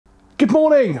Good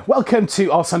morning, welcome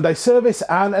to our Sunday service,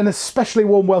 and an especially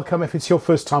warm welcome if it's your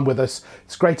first time with us.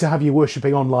 It's great to have you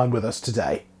worshipping online with us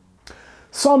today.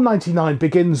 Psalm 99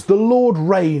 begins, "The Lord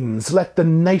reigns, let the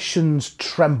nations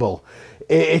tremble."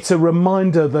 It's a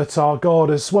reminder that our God,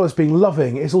 as well as being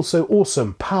loving, is also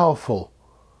awesome, powerful.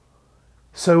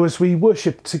 So as we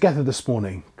worship together this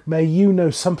morning, may you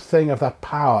know something of that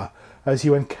power as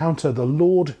you encounter the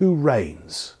Lord who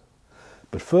reigns.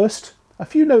 But first, a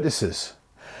few notices.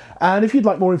 And if you'd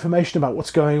like more information about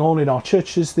what's going on in our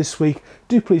churches this week,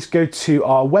 do please go to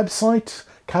our website,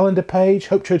 calendar page,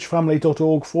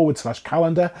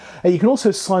 hopechurchfamily.org/calendar. And you can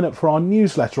also sign up for our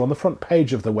newsletter on the front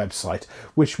page of the website,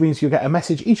 which means you'll get a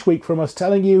message each week from us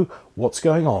telling you what's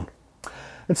going on.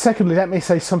 And secondly, let me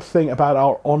say something about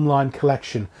our online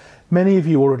collection. Many of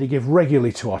you already give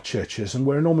regularly to our churches, and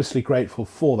we're enormously grateful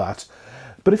for that.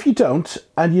 But if you don't,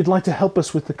 and you'd like to help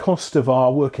us with the cost of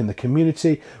our work in the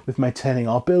community, with maintaining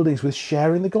our buildings, with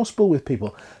sharing the gospel with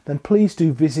people, then please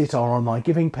do visit our online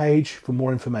giving page for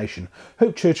more information,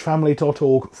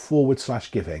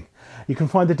 HopeChurchFamily.org/giving. You can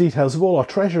find the details of all our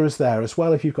treasurers there as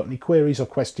well if you've got any queries or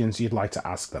questions you'd like to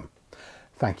ask them.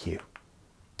 Thank you.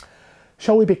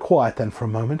 Shall we be quiet then for a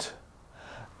moment?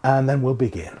 And then we'll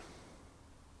begin.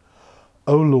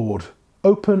 O Lord,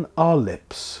 open our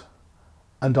lips,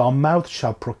 and our mouth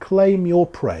shall proclaim your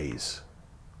praise.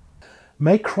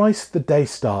 May Christ the day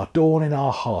star dawn in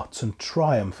our hearts and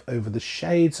triumph over the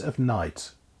shades of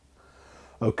night.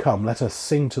 O come, let us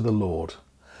sing to the Lord.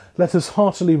 Let us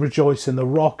heartily rejoice in the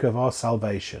rock of our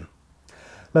salvation.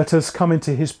 Let us come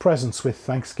into his presence with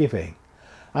thanksgiving,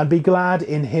 and be glad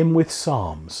in him with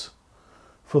psalms.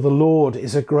 For the Lord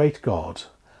is a great God,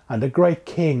 and a great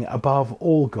King above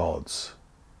all gods.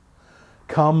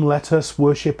 Come, let us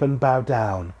worship and bow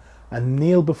down, and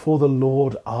kneel before the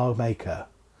Lord our Maker.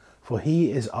 For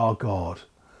he is our God.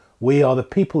 We are the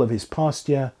people of his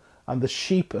pasture, and the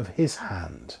sheep of his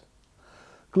hand.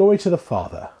 Glory to the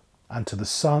Father, and to the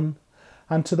Son,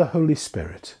 and to the Holy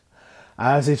Spirit,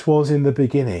 as it was in the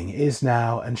beginning, is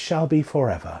now, and shall be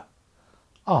forever.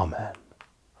 Amen.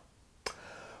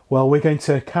 Well, we're going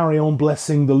to carry on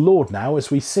blessing the Lord now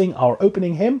as we sing our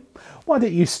opening hymn. Why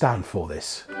don't you stand for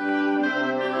this?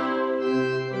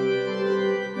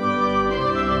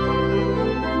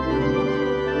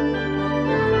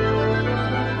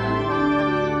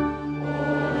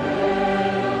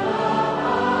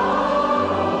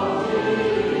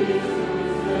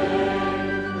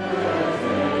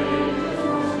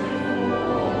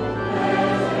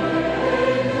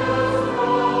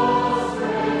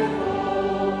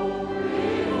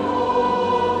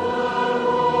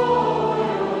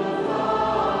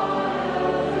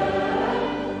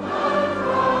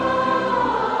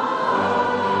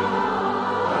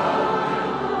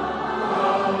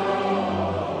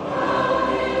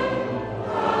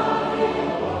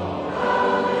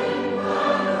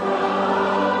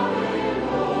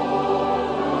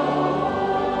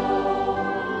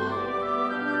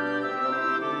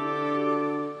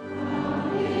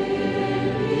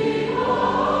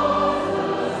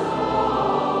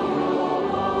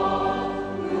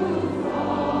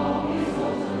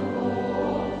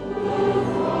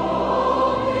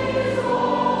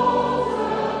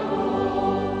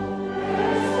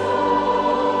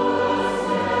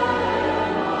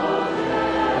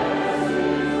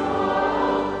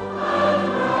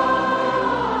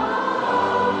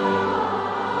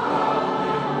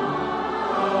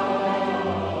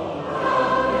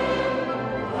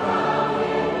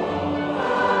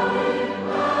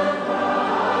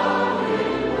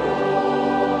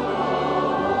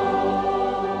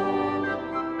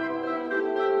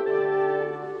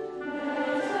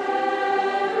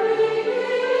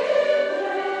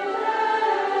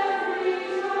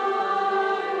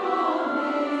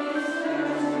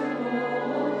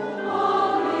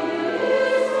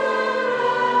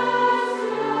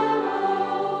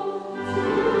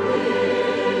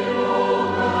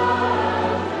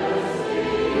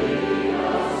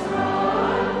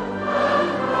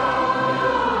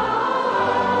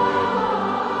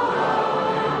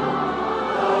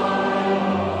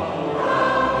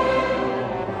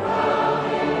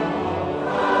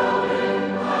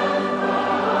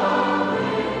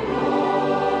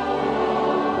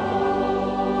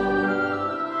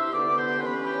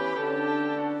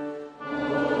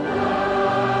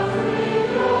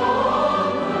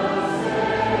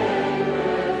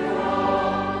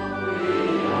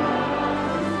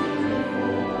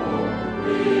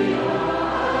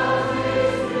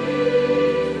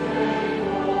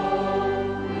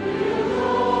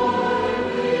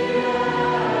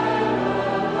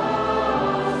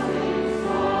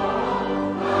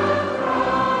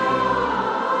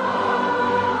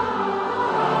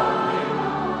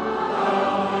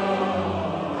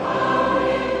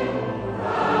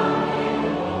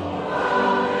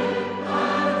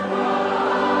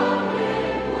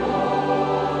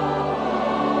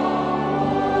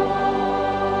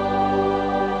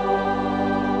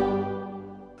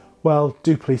 Well,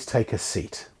 do please take a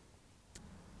seat.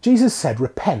 Jesus said,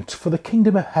 "Repent, for the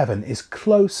kingdom of heaven is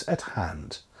close at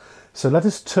hand." So let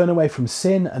us turn away from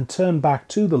sin and turn back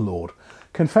to the Lord,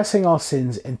 confessing our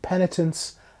sins in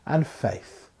penitence and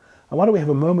faith. And why don't we have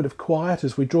a moment of quiet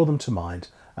as we draw them to mind,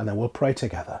 and then we'll pray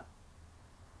together.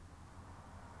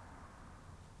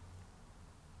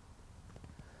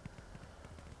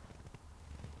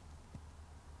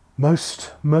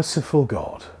 Most merciful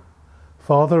God,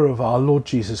 Father of our Lord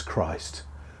Jesus Christ,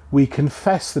 we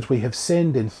confess that we have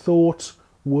sinned in thought,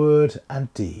 word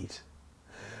and deed.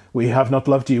 We have not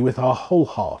loved you with our whole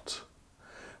heart.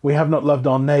 We have not loved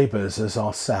our neighbours as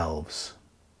ourselves.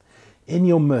 In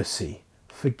your mercy,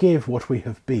 forgive what we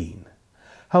have been.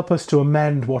 Help us to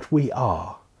amend what we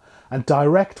are, and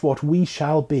direct what we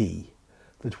shall be,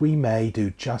 that we may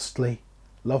do justly,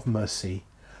 love mercy,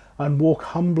 and walk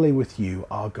humbly with you,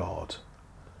 our God.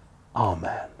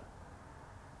 Amen.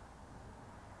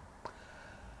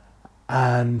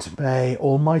 And may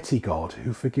Almighty God,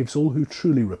 who forgives all who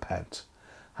truly repent,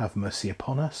 have mercy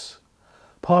upon us,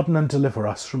 pardon and deliver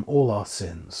us from all our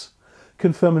sins,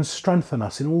 confirm and strengthen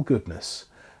us in all goodness,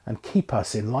 and keep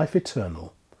us in life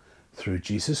eternal, through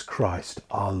Jesus Christ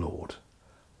our Lord.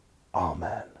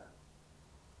 Amen.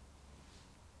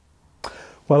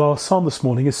 Well, our psalm this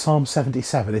morning is Psalm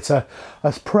 77. It's a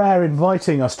prayer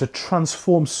inviting us to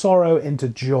transform sorrow into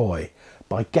joy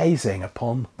by gazing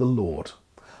upon the Lord.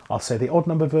 I'll say the odd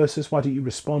number verses. Why don't you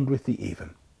respond with the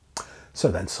even? So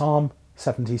then, Psalm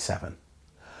 77.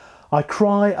 I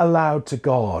cry aloud to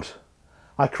God.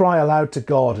 I cry aloud to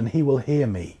God, and he will hear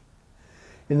me.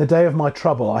 In the day of my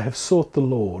trouble I have sought the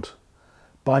Lord.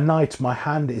 By night my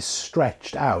hand is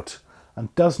stretched out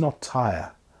and does not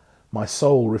tire. My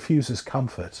soul refuses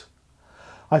comfort.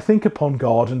 I think upon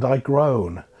God and I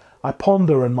groan. I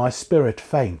ponder and my spirit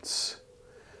faints.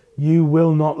 You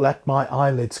will not let my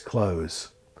eyelids close.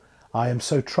 I am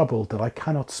so troubled that I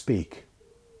cannot speak.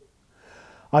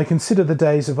 I consider the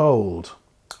days of old.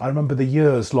 I remember the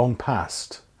years long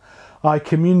past. I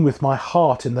commune with my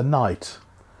heart in the night.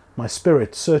 My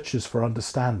spirit searches for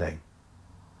understanding.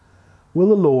 Will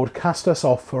the Lord cast us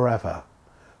off forever?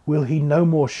 Will he no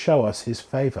more show us his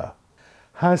favour?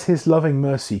 Has his loving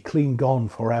mercy clean gone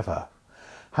forever?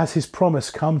 Has his promise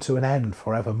come to an end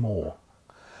forevermore?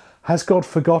 Has God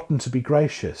forgotten to be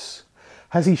gracious?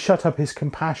 Has he shut up his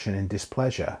compassion in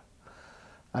displeasure?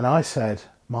 And I said,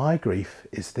 my grief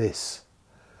is this,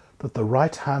 that the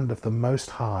right hand of the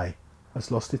Most High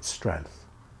has lost its strength.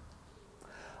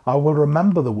 I will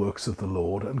remember the works of the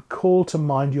Lord and call to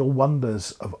mind your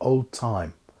wonders of old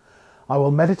time. I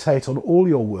will meditate on all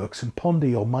your works and ponder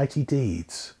your mighty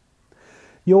deeds.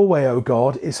 Your way, O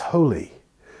God, is holy.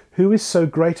 Who is so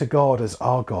great a God as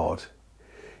our God?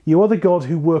 You are the God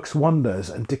who works wonders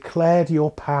and declared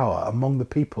your power among the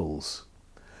peoples.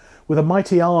 With a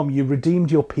mighty arm you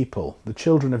redeemed your people, the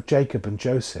children of Jacob and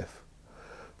Joseph.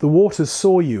 The waters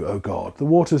saw you, O God, the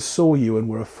waters saw you and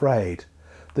were afraid.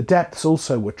 The depths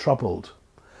also were troubled.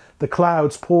 The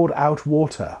clouds poured out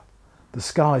water. The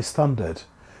skies thundered.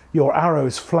 Your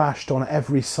arrows flashed on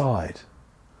every side.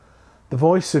 The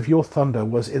voice of your thunder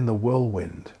was in the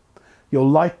whirlwind. Your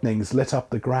lightnings lit up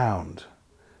the ground.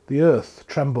 The earth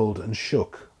trembled and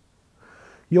shook.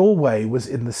 Your way was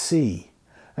in the sea,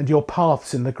 and your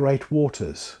paths in the great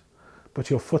waters, but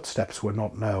your footsteps were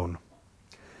not known.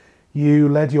 You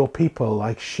led your people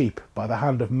like sheep by the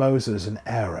hand of Moses and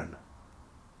Aaron.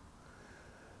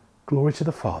 Glory to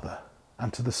the Father,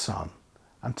 and to the Son,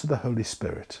 and to the Holy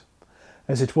Spirit,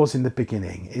 as it was in the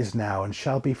beginning, is now, and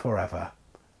shall be forever.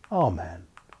 Amen.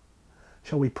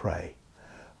 Shall we pray?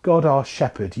 God, our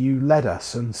shepherd, you led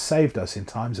us and saved us in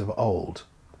times of old.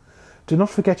 Do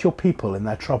not forget your people in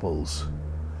their troubles,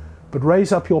 but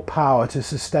raise up your power to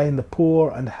sustain the poor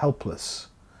and helpless,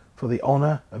 for the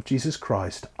honour of Jesus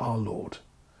Christ our Lord.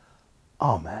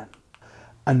 Amen.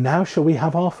 And now shall we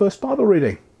have our first Bible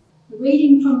reading? The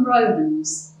reading from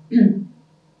Romans.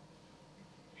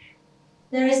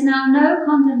 There is now no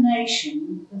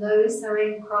condemnation for those who are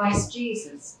in Christ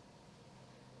Jesus.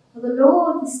 For the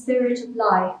law of the Spirit of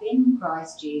life in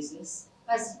Christ Jesus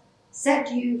has set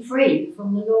you free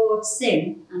from the law of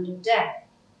sin and of death.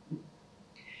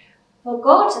 For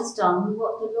God has done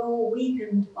what the law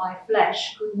weakened by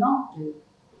flesh could not do,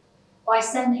 by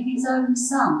sending his own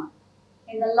Son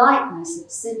in the likeness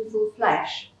of sinful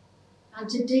flesh, and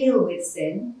to deal with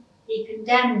sin, he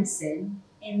condemned sin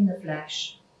in the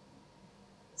flesh,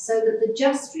 so that the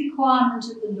just requirement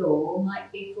of the law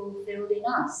might be fulfilled in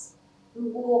us, who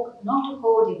walk not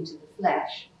according to the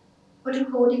flesh, but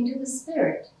according to the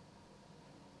Spirit.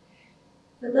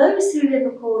 But those who live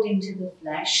according to the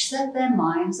flesh set their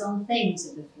minds on things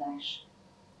of the flesh.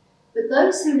 But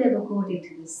those who live according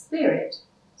to the Spirit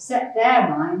set their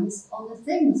minds on the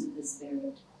things of the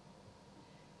Spirit.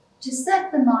 To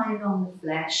set the mind on the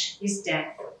flesh is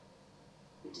death,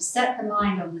 but to set the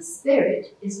mind on the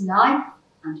Spirit is life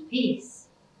and peace.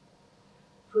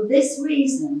 For this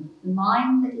reason, the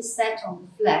mind that is set on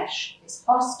the flesh is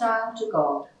hostile to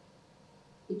God.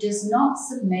 It does not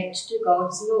submit to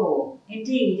God's law.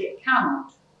 Indeed, it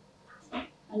cannot.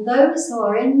 And those who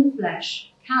are in the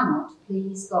flesh cannot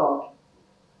please God.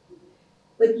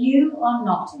 But you are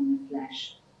not in the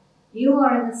flesh. You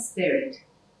are in the Spirit,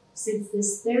 since the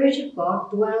Spirit of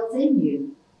God dwells in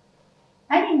you.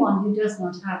 Anyone who does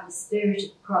not have the Spirit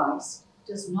of Christ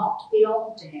does not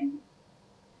belong to him.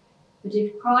 But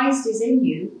if Christ is in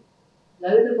you,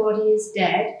 though the body is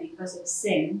dead because of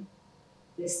sin,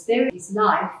 the Spirit is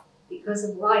life because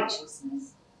of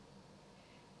righteousness.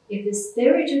 If the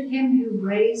Spirit of him who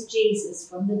raised Jesus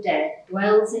from the dead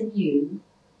dwells in you,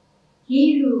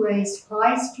 he who raised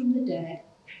Christ from the dead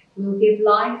will give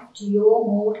life to your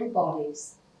mortal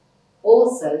bodies,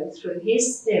 also through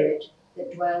his Spirit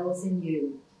that dwells in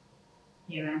you.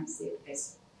 Here ends the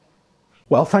epistle.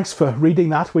 Well, thanks for reading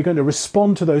that. We're going to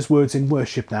respond to those words in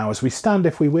worship now as we stand,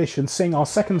 if we wish, and sing our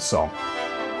second song.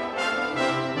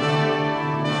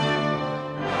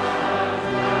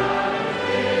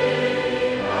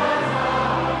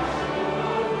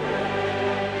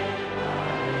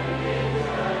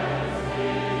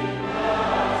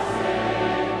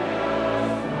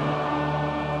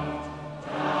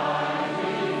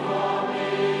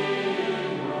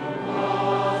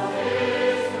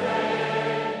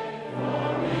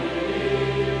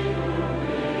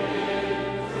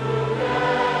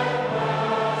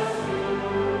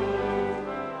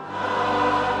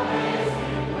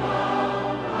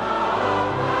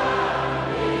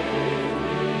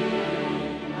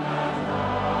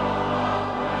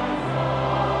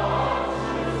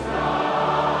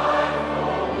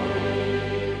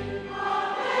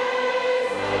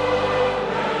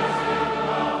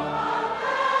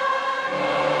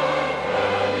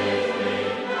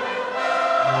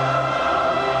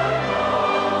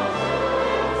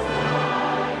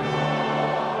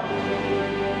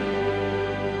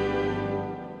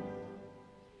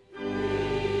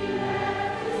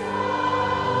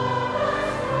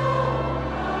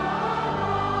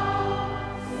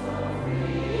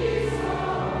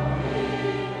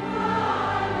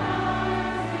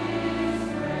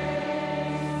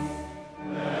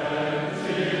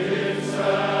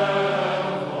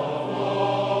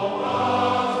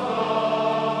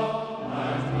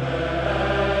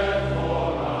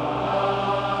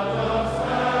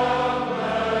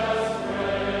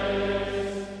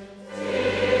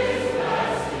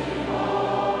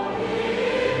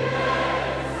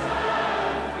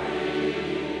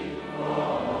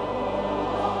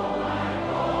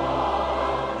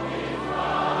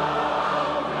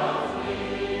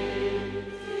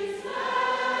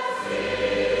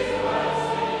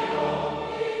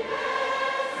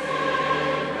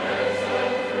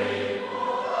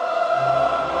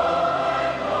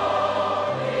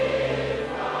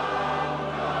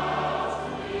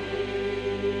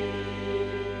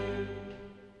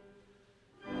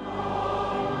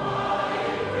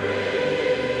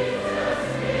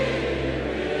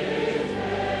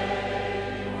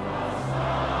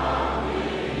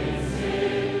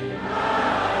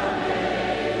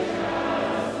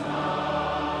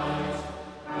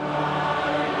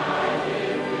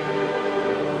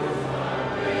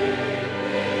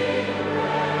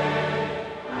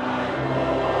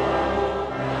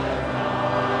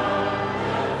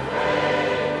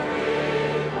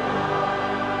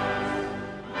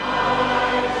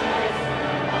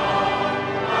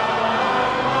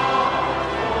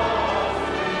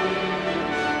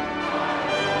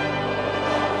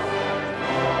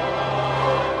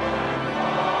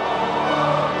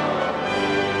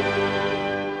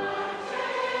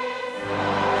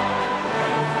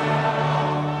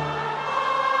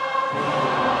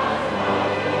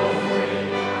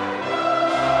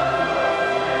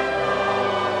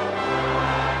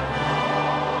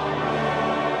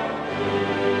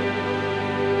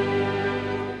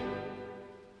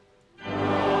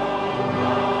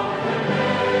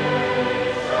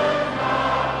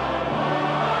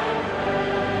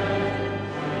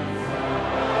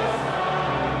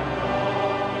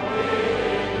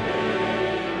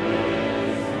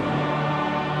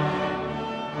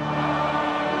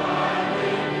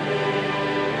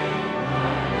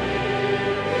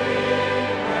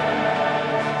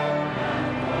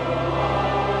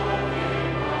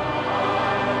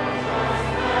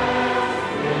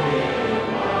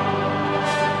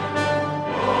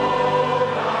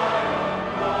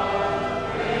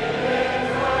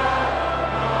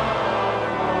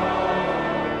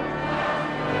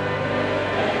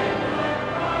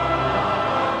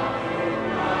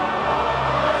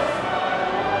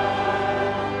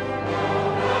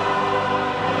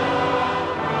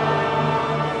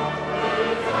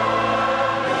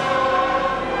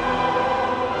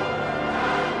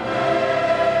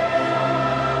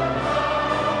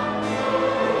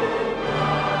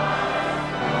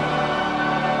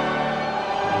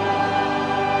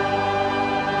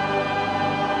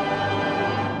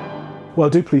 Well,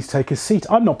 do please take a seat.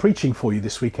 I'm not preaching for you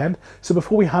this weekend, so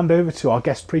before we hand over to our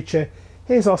guest preacher,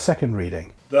 here's our second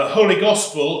reading. The Holy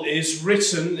Gospel is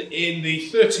written in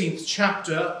the 13th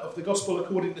chapter of the Gospel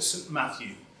according to St.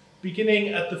 Matthew, beginning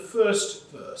at the first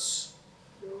verse.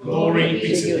 Glory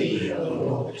be to thee, O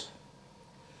Lord.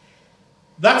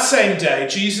 That same day,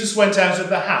 Jesus went out of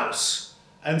the house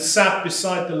and sat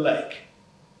beside the lake.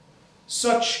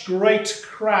 Such great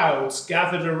crowds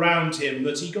gathered around him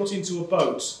that he got into a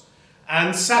boat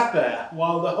and sat there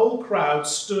while the whole crowd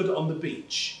stood on the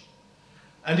beach.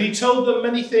 And he told them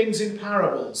many things in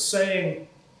parables, saying,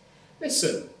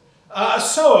 Listen, a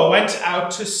sower went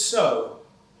out to sow.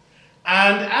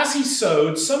 And as he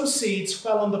sowed, some seeds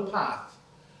fell on the path,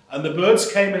 and the birds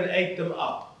came and ate them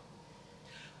up.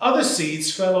 Other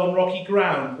seeds fell on rocky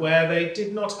ground where they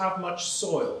did not have much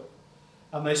soil,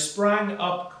 and they sprang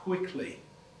up quickly,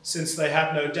 since they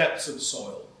had no depths of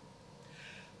soil.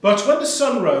 But when the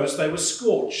sun rose, they were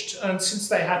scorched, and since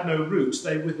they had no root,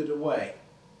 they withered away.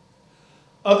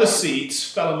 Other seeds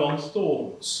fell among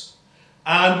thorns,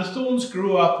 and the thorns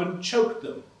grew up and choked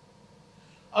them.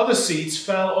 Other seeds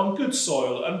fell on good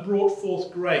soil and brought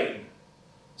forth grain,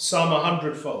 some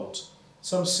 100-fold,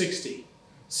 some 60,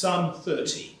 some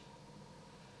 30.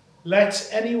 Let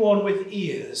anyone with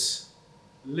ears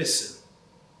listen.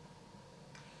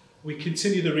 We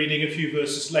continue the reading a few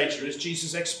verses later as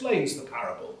Jesus explains the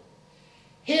parable.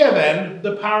 Hear then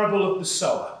the parable of the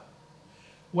sower.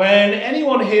 When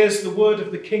anyone hears the word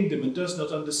of the kingdom and does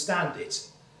not understand it,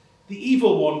 the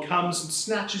evil one comes and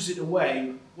snatches it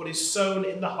away, what is sown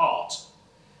in the heart.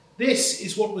 This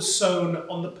is what was sown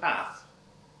on the path.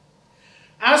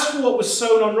 As for what was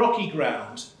sown on rocky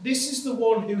ground, this is the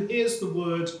one who hears the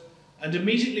word and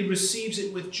immediately receives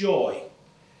it with joy.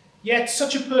 Yet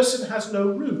such a person has no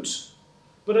root,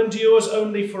 but endures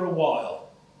only for a while.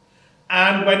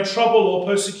 And when trouble or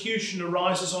persecution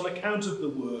arises on account of the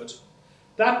word,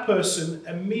 that person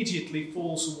immediately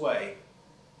falls away.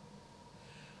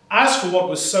 As for what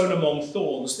was sown among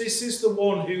thorns, this is the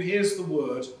one who hears the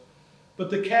word, but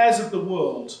the cares of the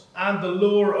world and the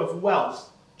lure of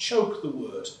wealth choke the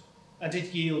word, and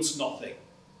it yields nothing.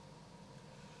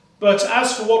 But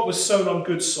as for what was sown on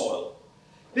good soil,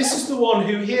 this is the one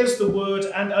who hears the word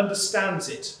and understands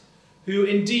it, who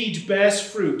indeed bears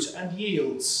fruit and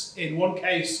yields, in one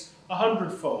case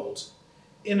 100-fold,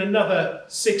 in another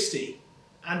 60,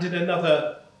 and in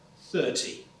another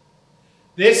 30.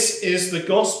 This is the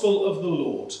gospel of the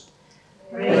Lord.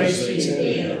 Praise be to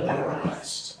thee, O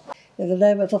Christ. In the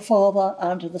name of the Father,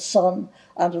 and of the Son,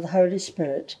 and of the Holy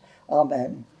Spirit.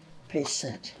 Amen. Please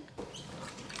sit.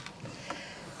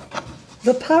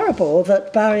 The parable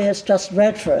that Barry has just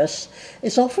read for us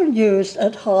is often used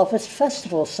at harvest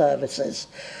festival services,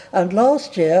 and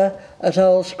last year at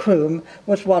Earl's Croom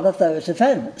was one of those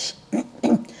events.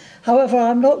 However,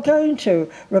 I'm not going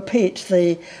to repeat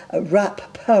the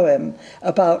rap poem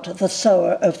about the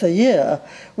sower of the year,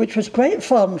 which was great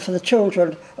fun for the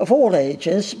children of all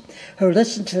ages who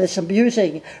listened to this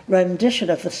amusing rendition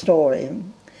of the story.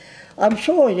 I'm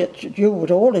sure you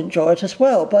would all enjoy it as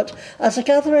well, but as a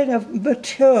gathering of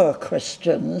mature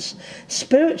Christians,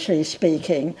 spiritually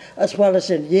speaking, as well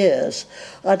as in years,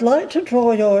 I'd like to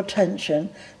draw your attention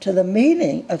to the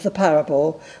meaning of the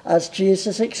parable as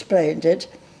Jesus explained it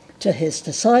to his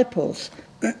disciples.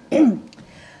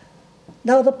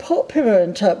 Now, the popular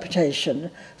interpretation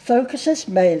focuses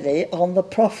mainly on the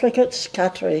profligate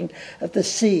scattering of the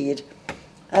seed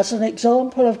as an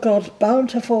example of God's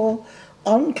bountiful,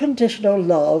 unconditional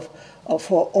love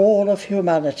for all of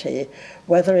humanity,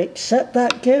 whether accept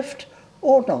that gift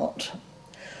or not.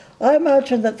 I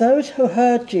imagine that those who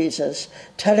heard Jesus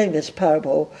telling this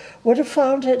parable would have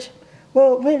found it,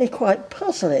 well, really quite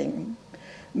puzzling.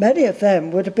 Many of them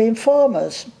would have been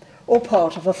farmers or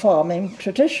part of a farming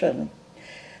tradition.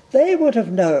 They would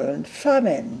have known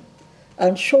famine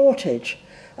and shortage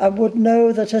and would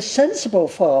know that a sensible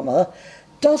farmer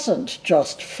doesn't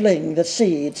just fling the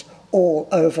seeds all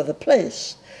over the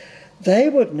place. They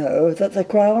would know that the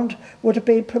ground would have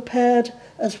been prepared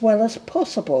as well as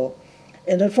possible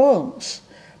in advance,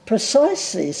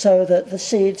 precisely so that the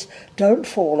seeds don't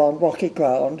fall on rocky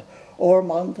ground or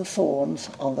among the thorns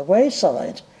on the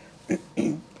wayside.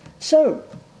 So,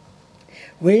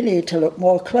 we need to look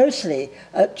more closely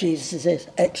at Jesus'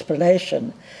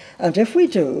 explanation, and if we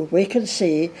do, we can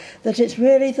see that it's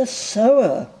really the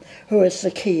sower who is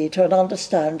the key to an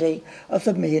understanding of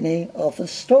the meaning of the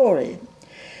story.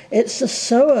 It's the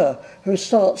sower who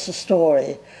starts the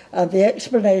story and the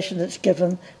explanation that's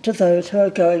given to those who are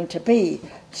going to be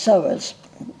sowers.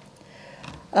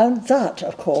 And that,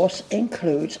 of course,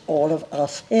 includes all of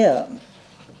us here.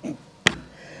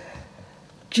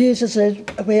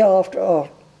 We are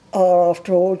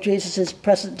after all Jesus'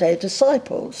 present-day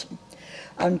disciples.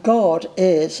 And God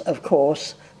is, of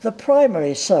course, the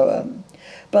primary sower.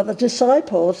 But the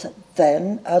disciples,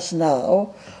 then as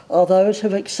now, are those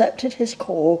who've accepted his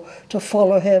call to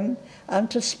follow him and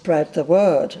to spread the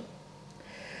word.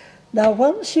 Now,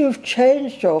 once you've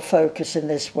changed your focus in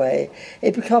this way,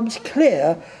 it becomes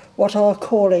clear what our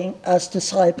calling as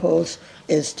disciples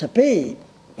is to be.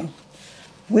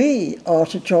 We are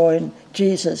to join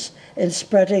Jesus in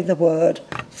spreading the word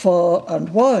far and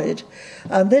wide.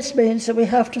 And this means that we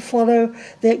have to follow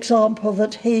the example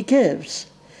that he gives.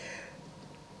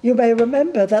 You may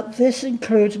remember that this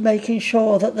includes making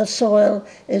sure that the soil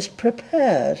is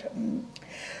prepared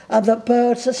and that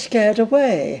birds are scared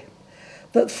away,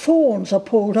 that thorns are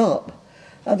pulled up,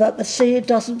 and that the seed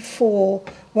doesn't fall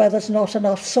where there's not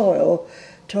enough soil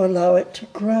to allow it to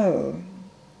grow.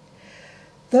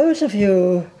 Those of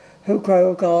you who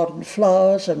grow garden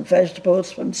flowers and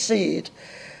vegetables from seed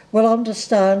will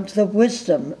understand the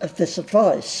wisdom of this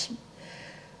advice.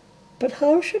 But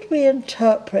how should we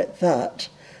interpret that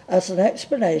as an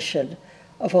explanation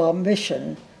of our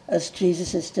mission as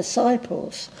Jesus'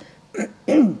 disciples?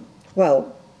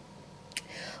 Well,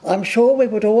 I'm sure we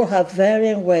would all have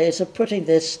varying ways of putting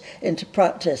this into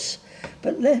practice,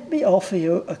 but let me offer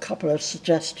you a couple of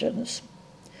suggestions.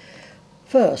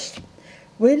 First,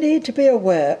 we need to be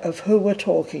aware of who we're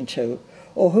talking to,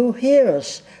 or who hear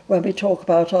us when we talk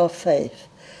about our faith,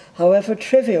 however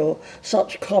trivial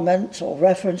such comments or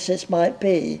references might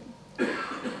be.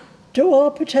 Do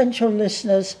our potential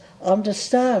listeners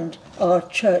understand our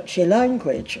churchy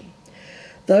language?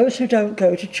 Those who don't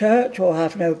go to church or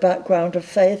have no background of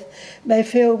faith may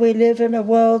feel we live in a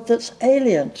world that's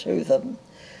alien to them,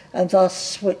 and thus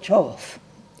switch off.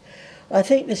 I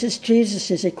think this is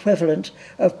Jesus' equivalent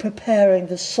of preparing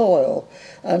the soil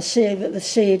and seeing that the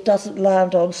seed doesn't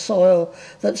land on soil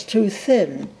that's too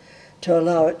thin to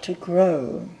allow it to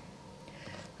grow.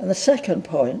 And the second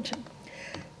point,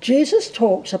 Jesus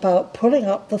talks about pulling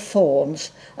up the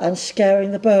thorns and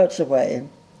scaring the birds away.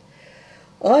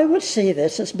 I would see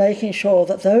this as making sure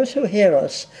that those who hear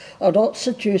us are not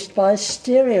seduced by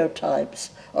stereotypes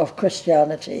of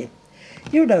Christianity.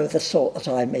 You know the sort that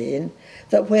I mean,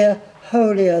 that we're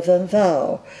holier than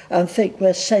thou and think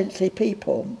we're saintly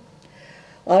people.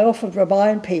 I often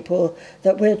remind people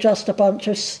that we're just a bunch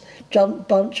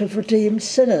of redeemed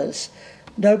sinners,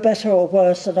 no better or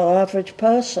worse than our average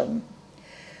person.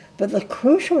 But the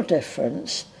crucial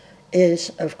difference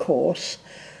is, of course,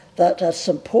 that, as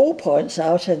St. Paul points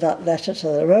out in that letter to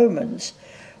the Romans,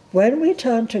 when we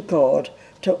turn to God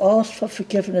to ask for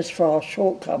forgiveness for our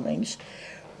shortcomings,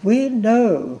 we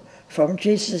know from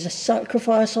Jesus'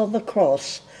 sacrifice on the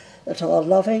cross that our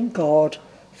loving God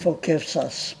forgives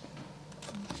us.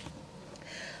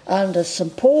 And as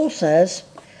St. Paul says,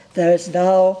 there is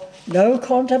now no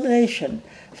condemnation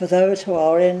for those who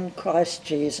are in Christ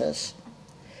Jesus.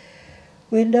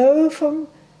 We know from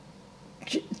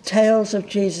tales of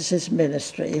Jesus'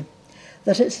 ministry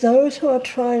that it's those who are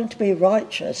trying to be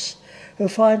righteous who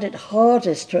find it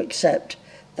hardest to accept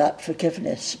that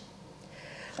forgiveness.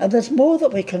 And there's more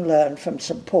that we can learn from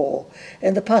St. Paul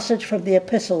in the passage from the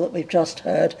epistle that we've just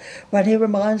heard, when he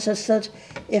reminds us that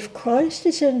if Christ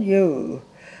is in you,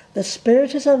 the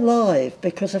Spirit is alive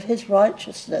because of his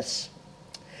righteousness.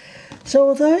 So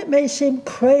although it may seem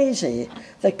crazy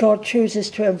that God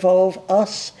chooses to involve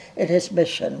us in his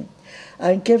mission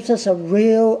and gives us a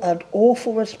real and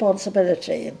awful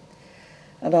responsibility,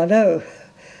 and I know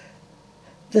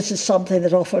this is something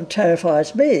that often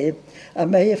terrifies me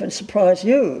and may even surprise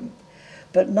you,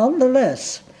 but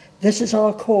nonetheless, this is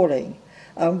our calling,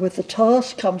 and with the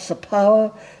task comes the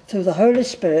power through the Holy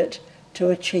Spirit to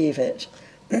achieve it.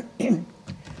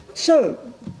 So,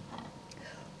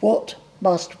 what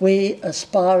must we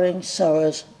aspiring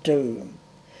sowers do?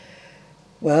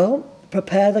 Well,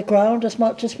 prepare the ground as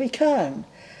much as we can,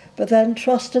 but then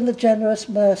trust in the generous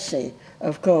mercy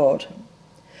of God.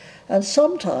 And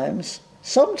sometimes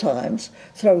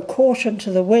throw caution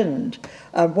to the wind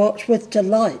and watch with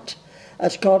delight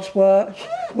as God's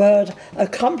word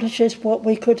accomplishes what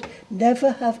we could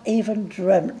never have even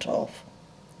dreamt of.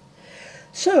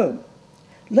 So,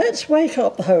 let's wake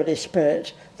up the Holy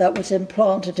Spirit that was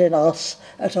implanted in us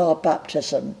at our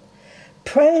baptism.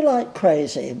 Pray like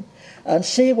crazy and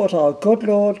see what our good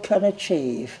Lord can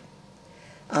achieve.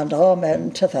 And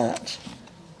amen to that.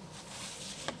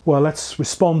 Well, let's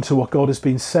respond to what God has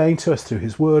been saying to us through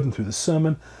his word and through the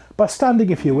sermon by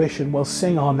standing, if you wish, and we'll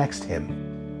sing our next hymn.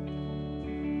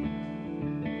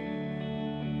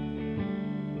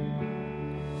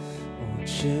 Oh,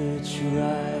 church,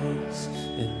 rise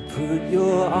and Put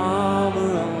your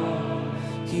armor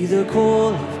on, hear the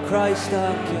call of Christ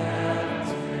our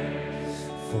captain.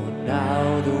 For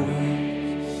now the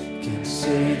weak can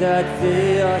say that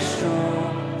they are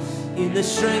strong in the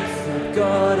strength that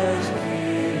God has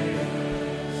given.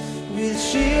 With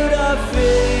shield of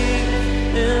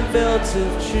faith and belt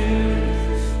of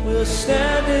truth, we'll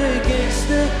stand against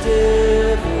the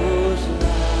devil's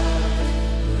lies.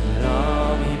 An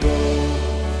army bold,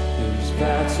 whose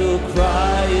battle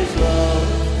cry is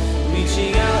love,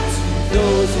 reaching out to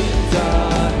those in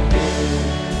darkness.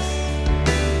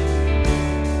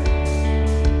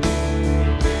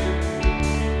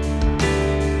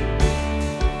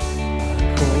 I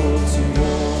call to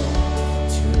war,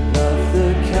 to love the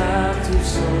captive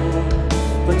soul,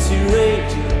 but to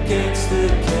rage against the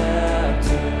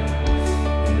captain,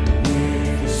 and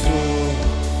with the sword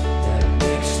that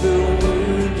makes the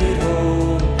wounded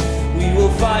whole, we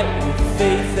will fight with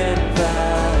faith and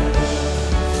valor.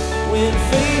 When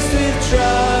faced with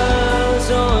trials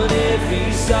on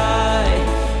every side,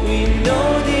 we know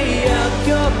the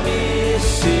outcome is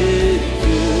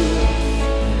secure.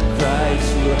 Christ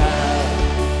will have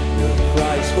the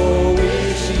price for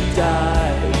which he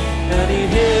died, an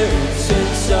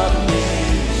inheritance of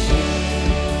nations.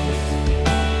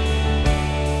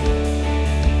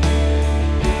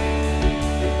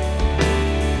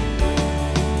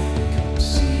 Come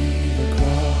see the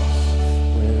cross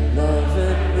where love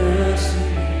and mercy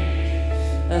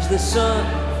meet, as the Son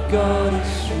of God is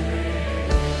straight.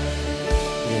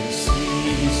 Then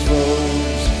see his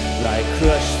foes lie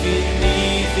crushed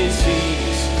beneath his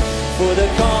feet, for the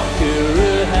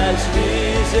conqueror has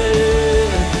risen.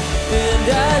 And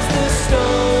as the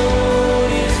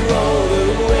stone is rolled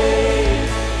away,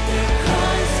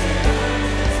 Christ in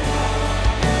his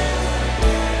heart,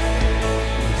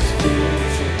 his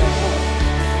future heart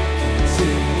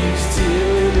continues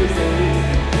till the day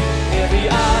every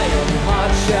eye and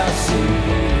heart shall see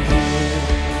him.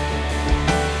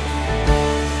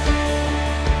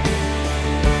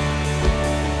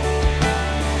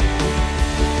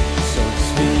 So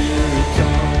Spirit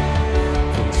come,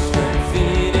 put strength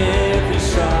in every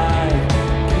stride,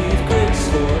 give grace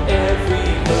for every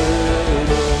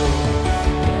hurdle,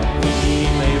 that we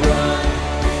may run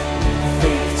with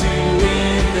faith to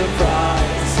win the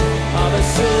prize of a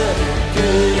certain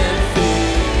good and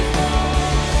faith.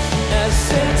 As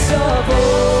saints of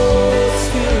old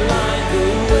still line the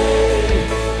way,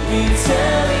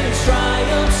 retelling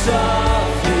triumphs of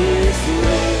his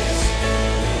grace.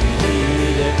 We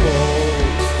hear their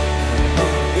calls and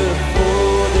hunger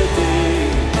for the day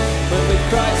when with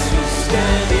Christ we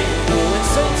stand in glory.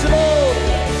 And saints of old,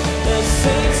 as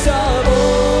saints of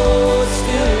old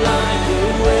still line the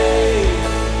way,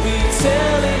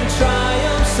 retelling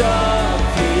triumphs of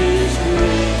his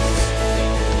grace.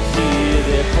 Hear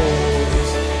their calls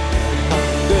and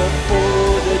hunger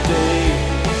for the day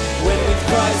when with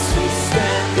Christ we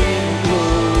stand in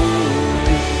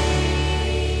glory.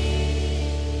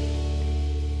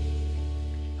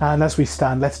 And as we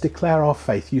stand, let's declare our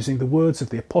faith using the words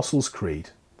of the Apostles' Creed.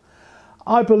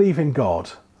 I believe in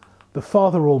God, the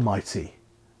Father Almighty,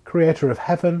 creator of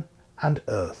heaven and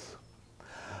earth.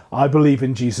 I believe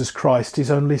in Jesus Christ, his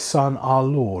only Son, our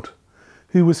Lord,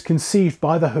 who was conceived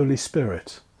by the Holy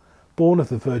Spirit, born of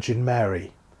the Virgin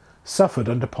Mary, suffered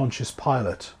under Pontius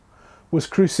Pilate, was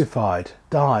crucified,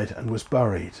 died, and was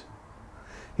buried.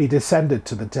 He descended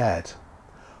to the dead.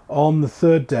 On the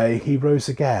third day he rose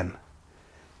again.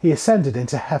 He ascended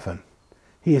into heaven.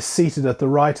 He is seated at the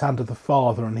right hand of the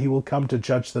Father, and he will come to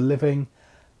judge the living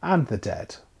and the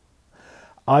dead.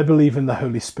 I believe in the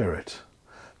Holy Spirit,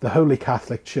 the Holy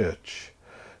Catholic Church,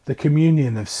 the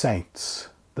communion of saints,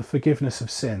 the forgiveness of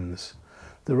sins,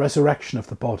 the resurrection of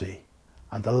the body,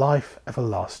 and the life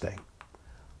everlasting.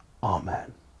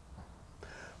 Amen.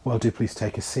 Well, do please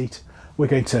take a seat. We're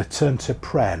going to turn to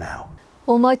prayer now.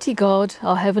 Almighty God,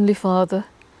 our Heavenly Father,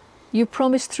 you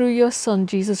promised through your Son,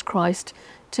 Jesus Christ,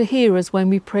 to hear us when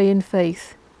we pray in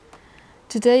faith.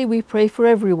 Today we pray for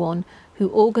everyone who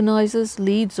organises,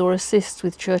 leads or assists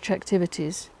with church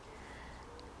activities.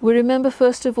 We remember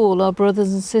first of all our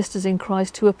brothers and sisters in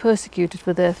Christ who are persecuted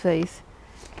for their faith.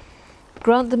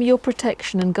 Grant them your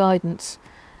protection and guidance,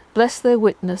 bless their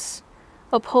witness,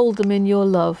 uphold them in your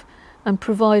love, and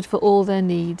provide for all their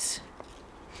needs.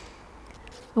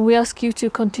 And we ask you to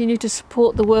continue to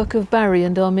support the work of Barry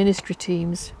and our ministry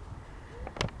teams.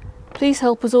 Please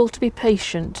help us all to be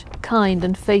patient, kind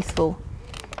and faithful,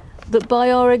 that by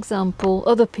our example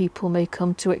other people may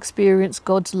come to experience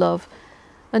God's love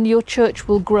and your church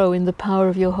will grow in the power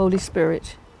of your Holy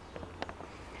Spirit.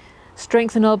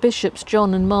 Strengthen our bishops,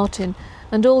 John and Martin,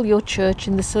 and all your church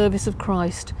in the service of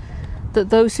Christ, that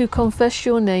those who confess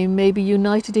your name may be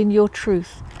united in your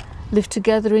truth, live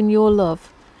together in your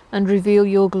love, and reveal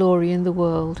your glory in the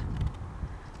world.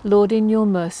 Lord, in your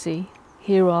mercy,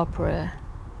 hear our prayer.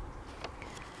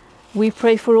 We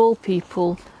pray for all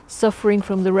people suffering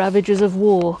from the ravages of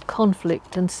war,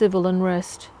 conflict, and civil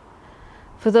unrest,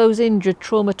 for those injured,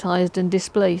 traumatized, and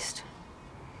displaced.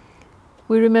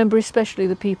 We remember especially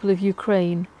the people of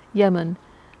Ukraine, Yemen,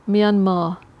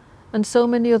 Myanmar, and so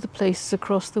many other places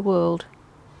across the world.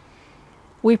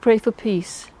 We pray for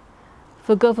peace,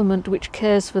 for government which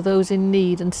cares for those in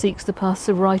need and seeks the paths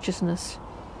of righteousness.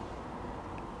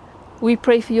 We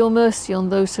pray for your mercy on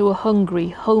those who are hungry,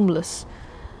 homeless,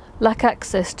 lack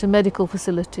access to medical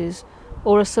facilities,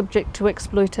 or are subject to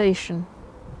exploitation.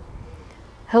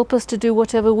 Help us to do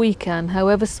whatever we can,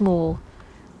 however small,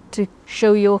 to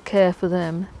show your care for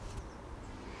them.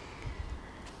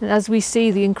 And as we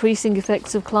see the increasing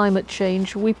effects of climate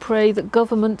change, we pray that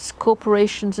governments,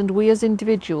 corporations, and we as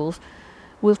individuals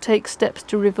will take steps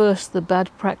to reverse the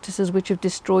bad practices which have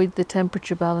destroyed the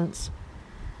temperature balance.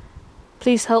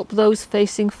 Please help those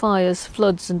facing fires,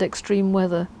 floods, and extreme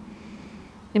weather.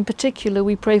 In particular,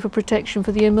 we pray for protection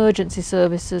for the emergency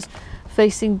services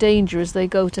facing danger as they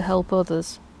go to help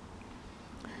others.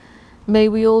 May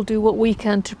we all do what we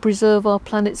can to preserve our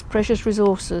planet's precious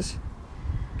resources.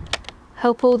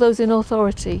 Help all those in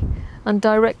authority and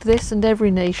direct this and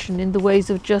every nation in the ways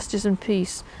of justice and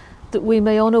peace, that we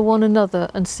may honour one another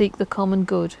and seek the common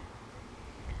good.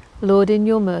 Lord, in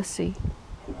your mercy,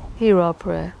 hear our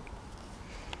prayer.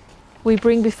 We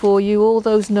bring before you all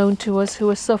those known to us who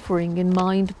are suffering in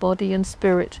mind, body, and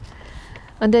spirit,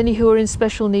 and any who are in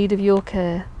special need of your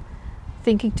care,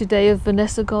 thinking today of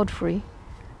Vanessa Godfrey,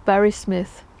 Barry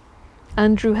Smith,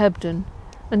 Andrew Hebden,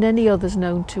 and any others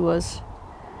known to us.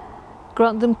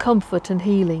 Grant them comfort and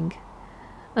healing,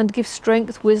 and give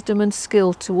strength, wisdom, and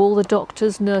skill to all the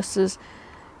doctors, nurses,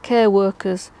 care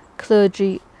workers,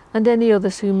 clergy, and any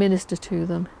others who minister to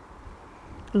them.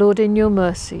 Lord, in your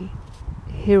mercy,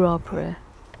 hear our prayer.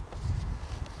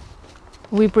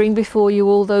 We bring before you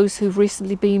all those who've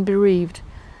recently been bereaved,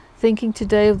 thinking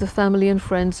today of the family and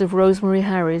friends of Rosemary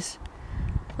Harris,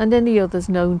 and any others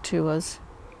known to us.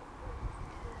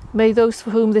 May those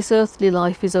for whom this earthly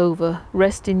life is over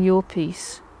rest in your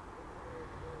peace.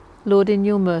 Lord, in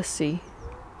your mercy,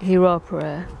 hear our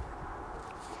prayer.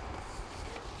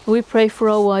 We pray for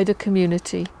our wider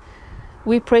community.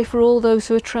 We pray for all those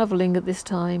who are travelling at this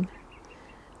time.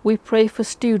 We pray for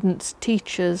students,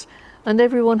 teachers, and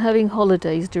everyone having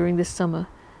holidays during this summer.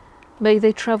 May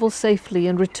they travel safely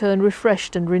and return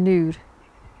refreshed and renewed.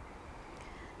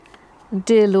 And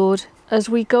dear Lord, as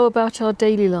we go about our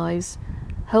daily lives,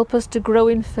 help us to grow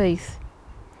in faith.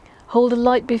 Hold a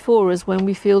light before us when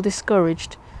we feel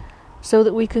discouraged, so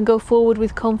that we can go forward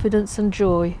with confidence and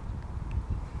joy.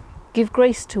 Give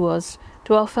grace to us,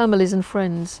 to our families and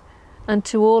friends, and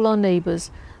to all our neighbours,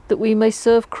 that we may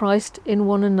serve Christ in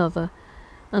one another,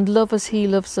 and love as he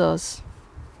loves us.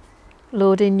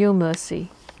 Lord, in your mercy,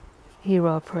 hear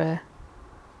our prayer.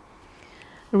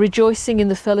 Rejoicing in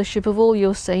the fellowship of all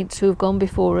your saints who have gone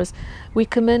before us, we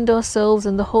commend ourselves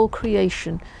and the whole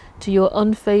creation to your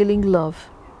unfailing love.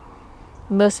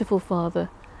 Merciful Father,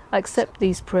 accept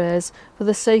these prayers for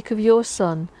the sake of your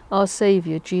Son, our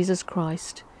Saviour, Jesus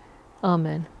Christ.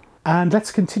 Amen. And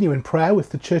let's continue in prayer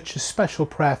with the Church's special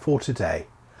prayer for today.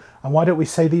 And why don't we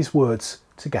say these words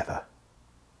together?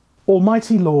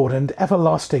 Almighty Lord and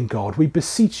everlasting God, we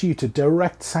beseech you to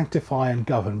direct, sanctify and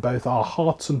govern both our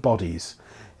hearts and bodies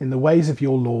in the ways of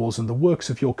your laws and the works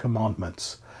of your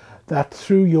commandments, that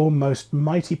through your most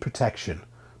mighty protection,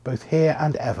 both here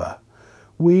and ever,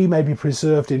 we may be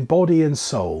preserved in body and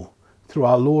soul through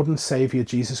our Lord and Saviour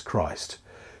Jesus Christ,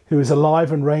 who is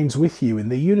alive and reigns with you in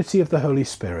the unity of the Holy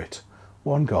Spirit,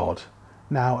 one God,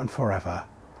 now and forever.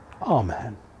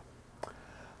 Amen.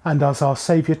 And as our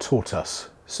Saviour taught us,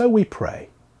 so we pray.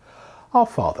 Our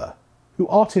Father, who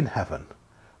art in heaven,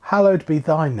 hallowed be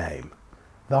thy name.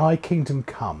 Thy kingdom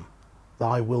come,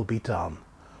 thy will be done,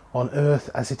 on earth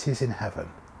as it is in heaven.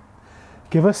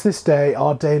 Give us this day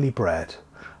our daily bread,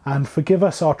 and forgive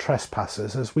us our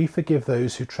trespasses as we forgive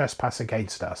those who trespass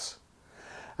against us.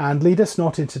 And lead us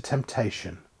not into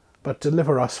temptation, but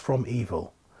deliver us from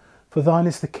evil. For thine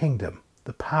is the kingdom,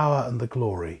 the power and the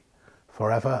glory,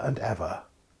 forever and ever.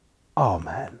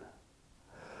 Amen.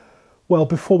 Well,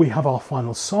 before we have our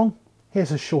final song,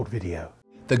 here's a short video.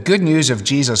 The good news of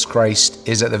Jesus Christ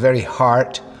is at the very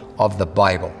heart of the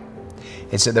Bible.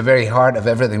 It's at the very heart of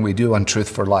everything we do on Truth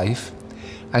for Life.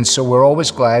 And so we're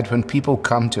always glad when people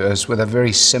come to us with a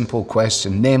very simple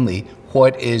question, namely,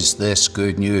 what is this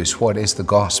good news? What is the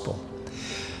gospel?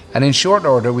 And in short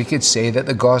order, we could say that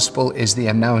the gospel is the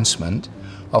announcement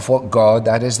of what God,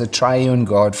 that is the triune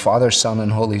God, Father, Son,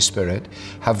 and Holy Spirit,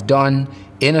 have done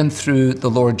in and through the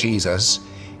Lord Jesus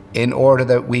in order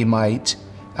that we might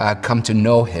come to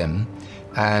know him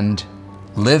and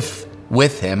live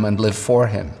with him and live for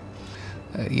him.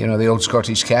 The old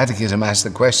Scottish Catechism asks the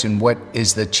question, what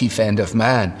is the chief end of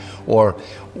man? Or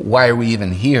why are we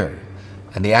even here?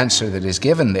 And the answer that is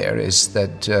given there is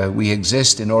that we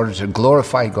exist in order to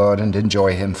glorify God and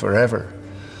enjoy him forever.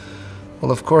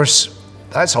 Well, of course,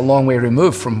 that's a long way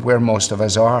removed from where most of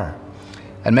us are.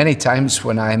 And many times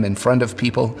when I'm in front of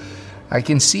people, I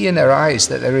can see in their eyes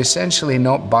that they're essentially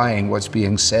not buying what's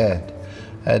being said.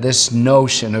 This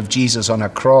notion of Jesus on a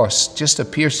cross just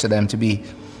appears to them to be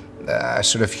a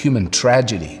sort of human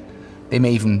tragedy. They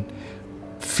may even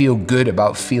feel good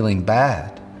about feeling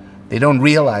bad. They don't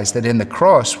realize that in the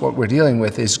cross, what we're dealing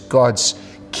with is God's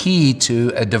key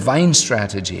to a divine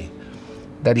strategy,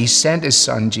 that he sent his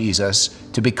son Jesus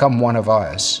to become one of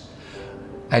us.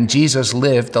 And Jesus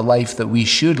lived the life that we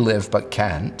should live but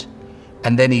can't.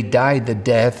 And then he died the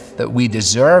death that we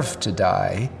deserve to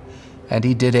die. And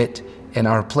he did it in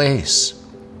our place.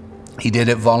 He did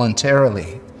it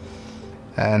voluntarily.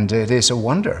 And it is a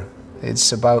wonder.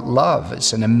 It's about love.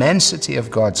 It's an immensity of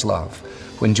God's love.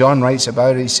 When John writes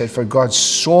about it, he said, for God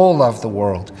so loved the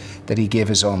world that he gave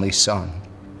his only son.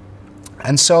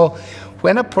 And so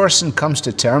when a person comes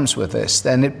to terms with this,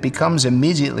 then it becomes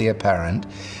immediately apparent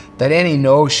that any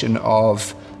notion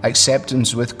of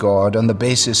acceptance with God on the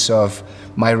basis of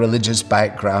my religious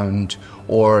background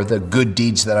or the good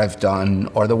deeds that I've done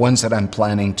or the ones that I'm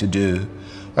planning to do,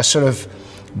 a sort of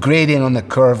grading on the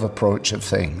curve approach of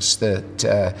things,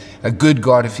 that a good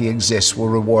God, if he exists, will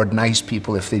reward nice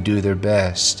people if they do their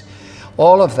best.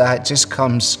 All of that just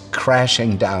comes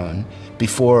crashing down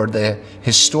before the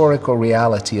historical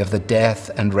reality of the death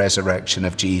and resurrection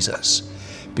of Jesus.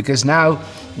 Because now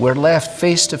we're left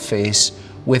face to face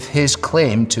with his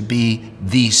claim to be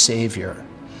the Savior.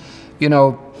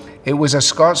 It was a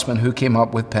Scotsman who came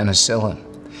up with penicillin.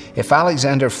 If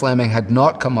Alexander Fleming had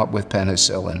not come up with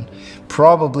penicillin,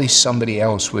 probably somebody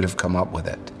else would have come up with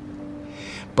it.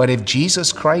 But if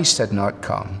Jesus Christ had not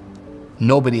come,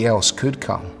 nobody else could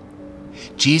come.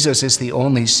 Jesus is the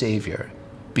only Savior,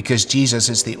 because Jesus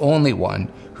is the only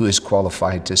one who is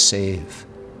qualified to save.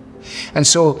 And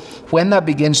so when that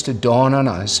begins to dawn on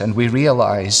us and we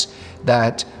realize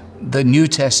that the New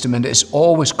Testament is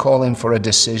always calling for a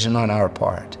decision on our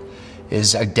part,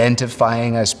 is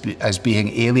identifying as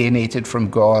being alienated from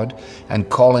God and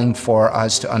calling for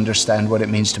us to understand what it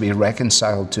means to be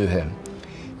reconciled to him.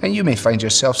 And you may find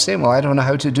yourself saying, well, I don't know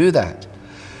how to do that.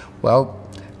 Well,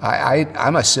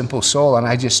 I'm a simple soul and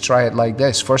I just try it like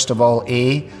this. First of all,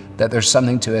 that there's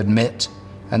something to admit,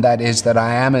 and that is that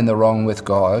I am in the wrong with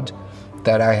God,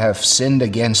 that I have sinned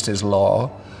against his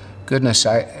law. Goodness,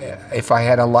 if I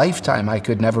had a lifetime, I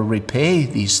could never repay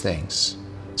these things.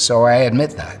 So I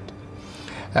admit that.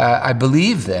 I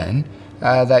believe then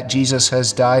that Jesus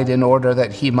has died in order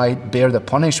that he might bear the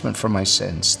punishment for my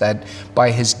sins, that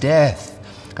by his death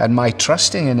and my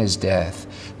trusting in his death,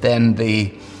 then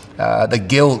the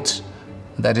guilt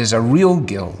that is a real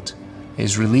guilt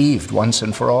is relieved once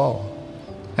and for all.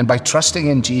 And by trusting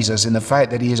in Jesus, in the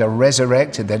fact that he is a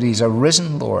resurrected, that he's a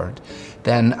risen Lord,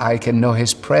 then I can know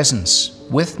his presence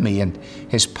with me and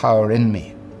his power in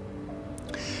me.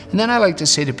 And then I like to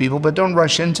say to people, but don't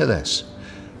rush into this.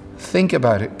 Think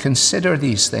about it. Consider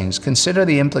these things. Consider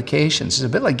the implications. It's a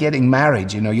bit like getting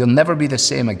married. You'll never be the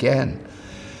same again.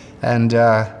 And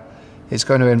it's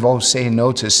going to involve saying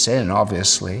no to sin,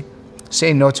 obviously.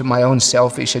 Saying no to my own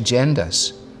selfish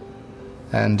agendas.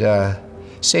 And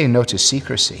saying no to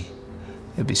secrecy.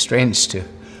 It'd be strange to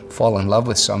fall in love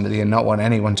with somebody and not want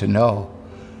anyone to know.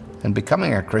 And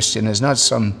becoming a Christian is not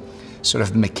some sort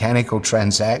of mechanical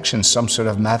transaction, some sort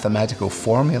of mathematical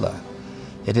formula.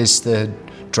 It is the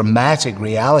dramatic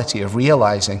reality of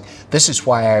realizing this is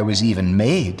why I was even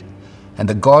made. And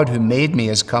the God who made me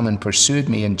has come and pursued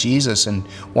me in Jesus and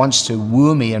wants to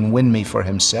woo me and win me for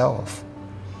himself.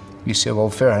 You say, well,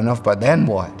 fair enough, but then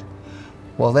what?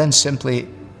 Well, then simply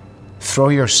throw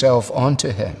yourself onto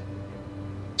him.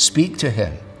 Speak to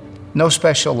him. No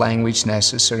special language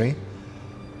necessary.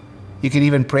 You could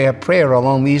even pray a prayer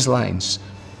along these lines.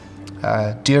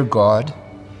 Dear God,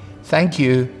 thank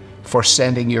you for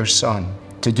sending your son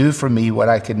to do for me what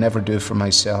I could never do for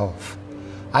myself.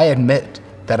 I admit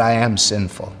that I am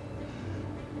sinful.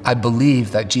 I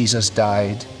believe that Jesus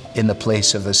died in the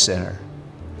place of the sinner.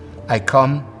 I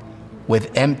come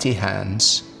with empty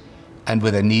hands and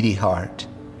with a needy heart.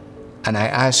 And I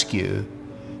ask you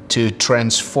to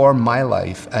transform my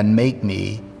life and make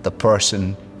me the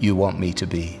person you want me to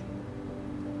be.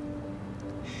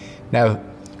 Now,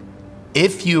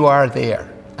 if you are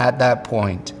there at that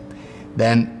point,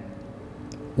 then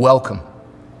welcome.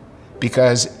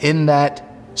 Because in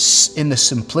the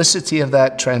simplicity of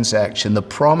that transaction, the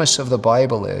promise of the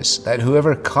Bible is that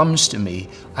whoever comes to me,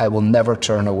 I will never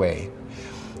turn away.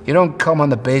 You don't come on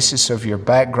the basis of your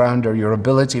background or your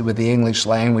ability with the English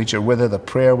language or whether the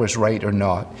prayer was right or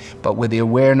not, but with the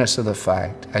awareness of the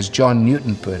fact, as John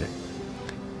Newton put it,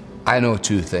 I know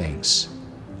two things.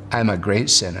 I'm a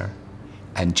great sinner,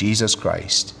 and Jesus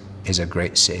Christ is a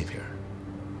great Savior.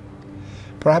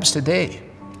 Perhaps today,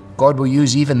 God will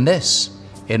use even this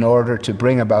in order to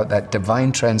bring about that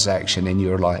divine transaction in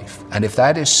your life. And if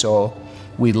that is so,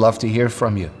 we'd love to hear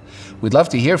from you. We'd love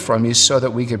to hear from you so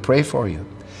that we could pray for you,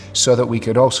 so that we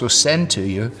could also send to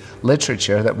you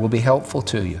literature that will be helpful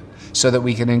to you, so that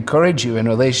we can encourage you in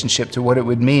relationship to what it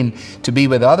would mean to be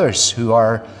with others who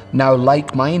are now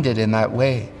like-minded in that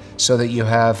way, so that you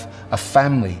have a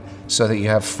family, so that you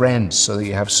have friends, so that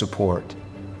you have support.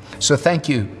 So thank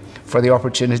you for the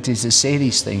opportunity to say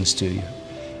these things to you.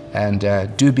 And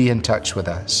do be in touch with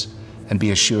us and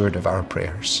be assured of our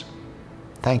prayers.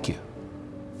 Thank you.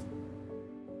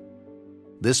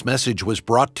 This message was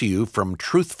brought to you from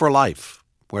Truth for Life,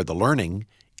 where the learning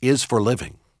is for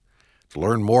living. To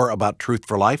learn more about Truth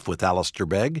for Life with Alistair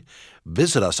Begg,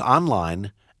 visit us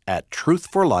online at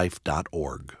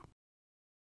truthforlife.org.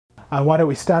 And why don't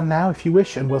we stand now, if you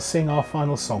wish, and we'll sing our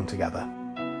final song together.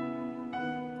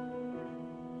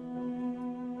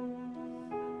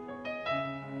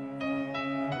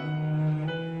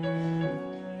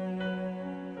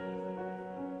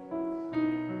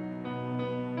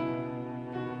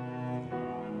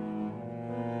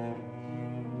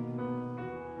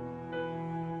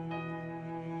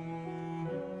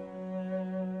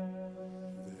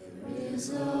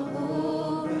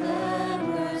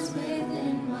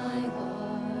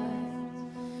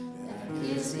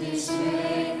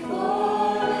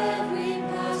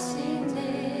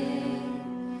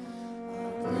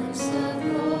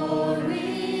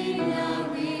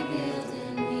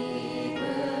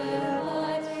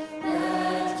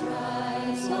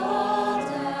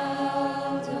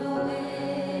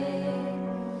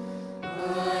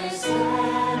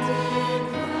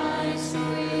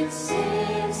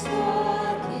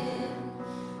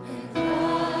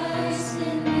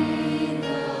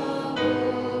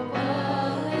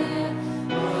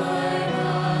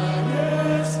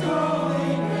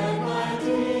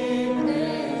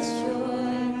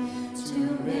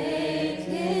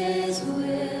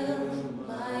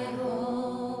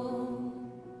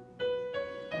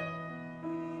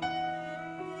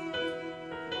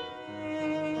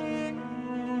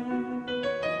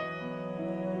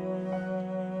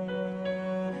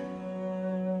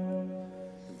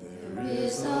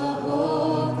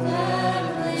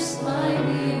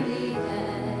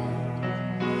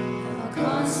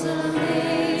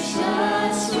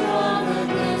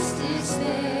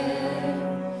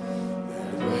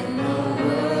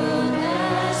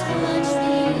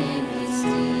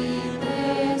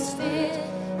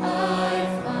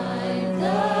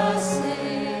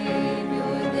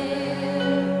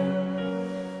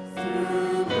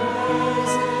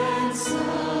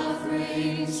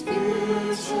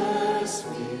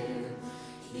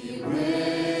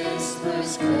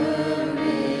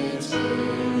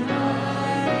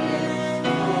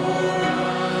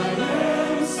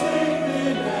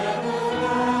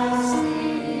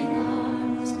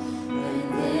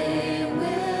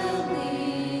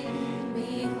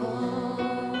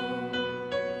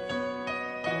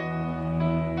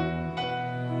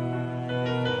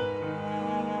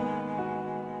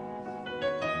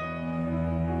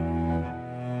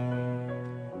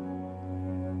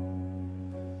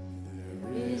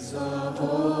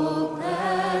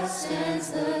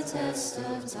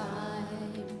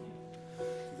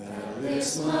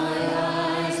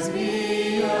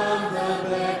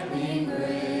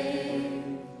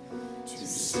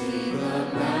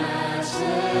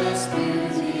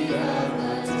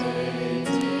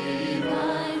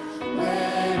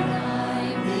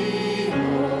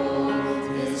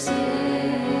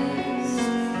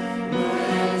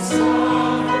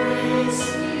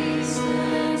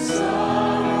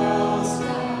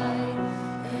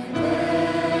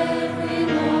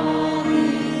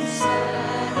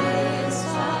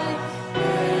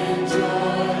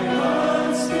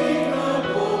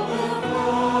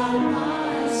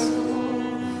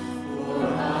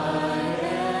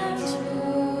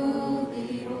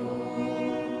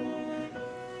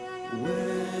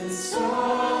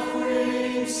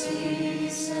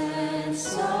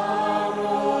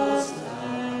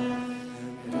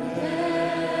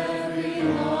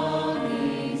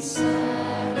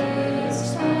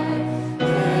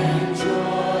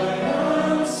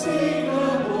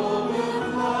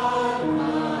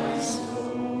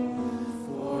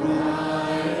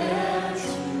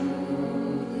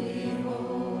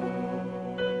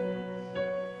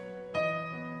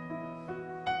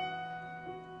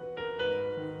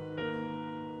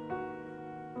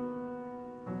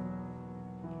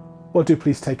 Well, do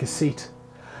please take a seat.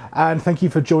 And thank you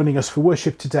for joining us for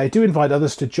worship today. Do invite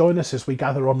others to join us as we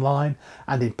gather online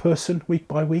and in person week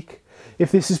by week.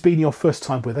 If this has been your first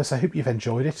time with us, I hope you've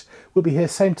enjoyed it. We'll be here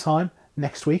same time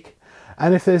next week.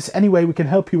 And if there's any way we can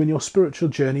help you in your spiritual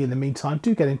journey in the meantime,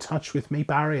 do get in touch with me,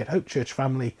 Barry, at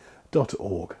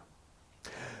HopeChurchFamily.org.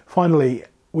 Finally,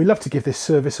 we love to give this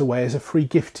service away as a free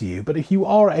gift to you, but if you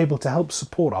are able to help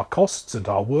support our costs and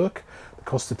our work, the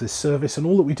cost of this service and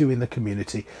all that we do in the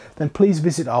community, then please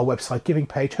visit our website giving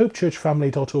page,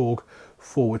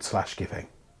 HopeChurchFamily.org/giving.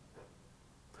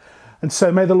 And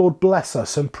so may the Lord bless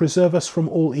us and preserve us from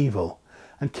all evil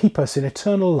and keep us in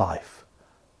eternal life.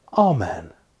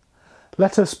 Amen.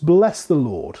 Let us bless the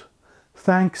Lord.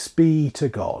 Thanks be to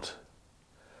God.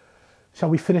 Shall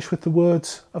we finish with the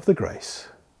words of the grace?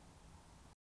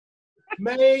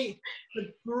 May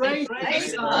the grace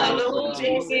Praise our Lord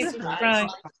Jesus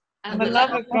Christ, and the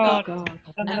love of God,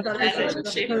 and the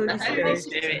fellowship of the Holy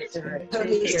Spirit,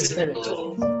 be with us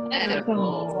all,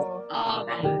 evermore.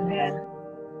 Amen.